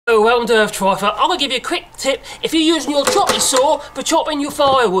Oh, welcome to Earth Trifer. I'm going to give you a quick tip if you're using your chopping saw for chopping your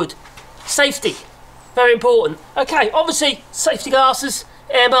firewood. Safety, very important. Okay, obviously safety glasses,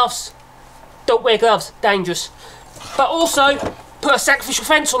 air muffs, don't wear gloves, dangerous. But also put a sacrificial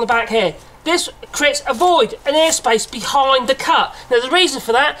fence on the back here. This creates a void, an airspace behind the cut. Now the reason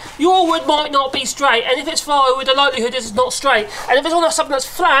for that, your wood might not be straight, and if it's firewood the likelihood is it's not straight. And if it's on something that's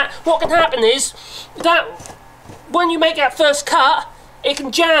flat, what can happen is that when you make that first cut, it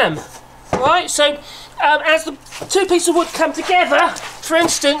can jam, right? So as the two pieces of wood come together, for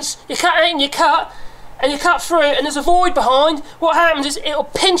instance, you cut it and you cut through it and there's a void behind, what happens is it'll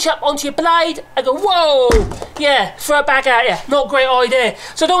pinch up onto your blade and go, whoa, yeah, throw it back at you. Not a great idea.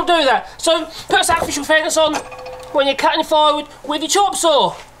 So don't do that. So put a sacrificial fence on when you're cutting firewood with your chop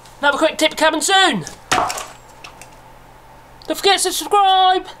saw. Another quick tip coming soon. Don't forget to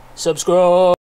subscribe. Subscribe.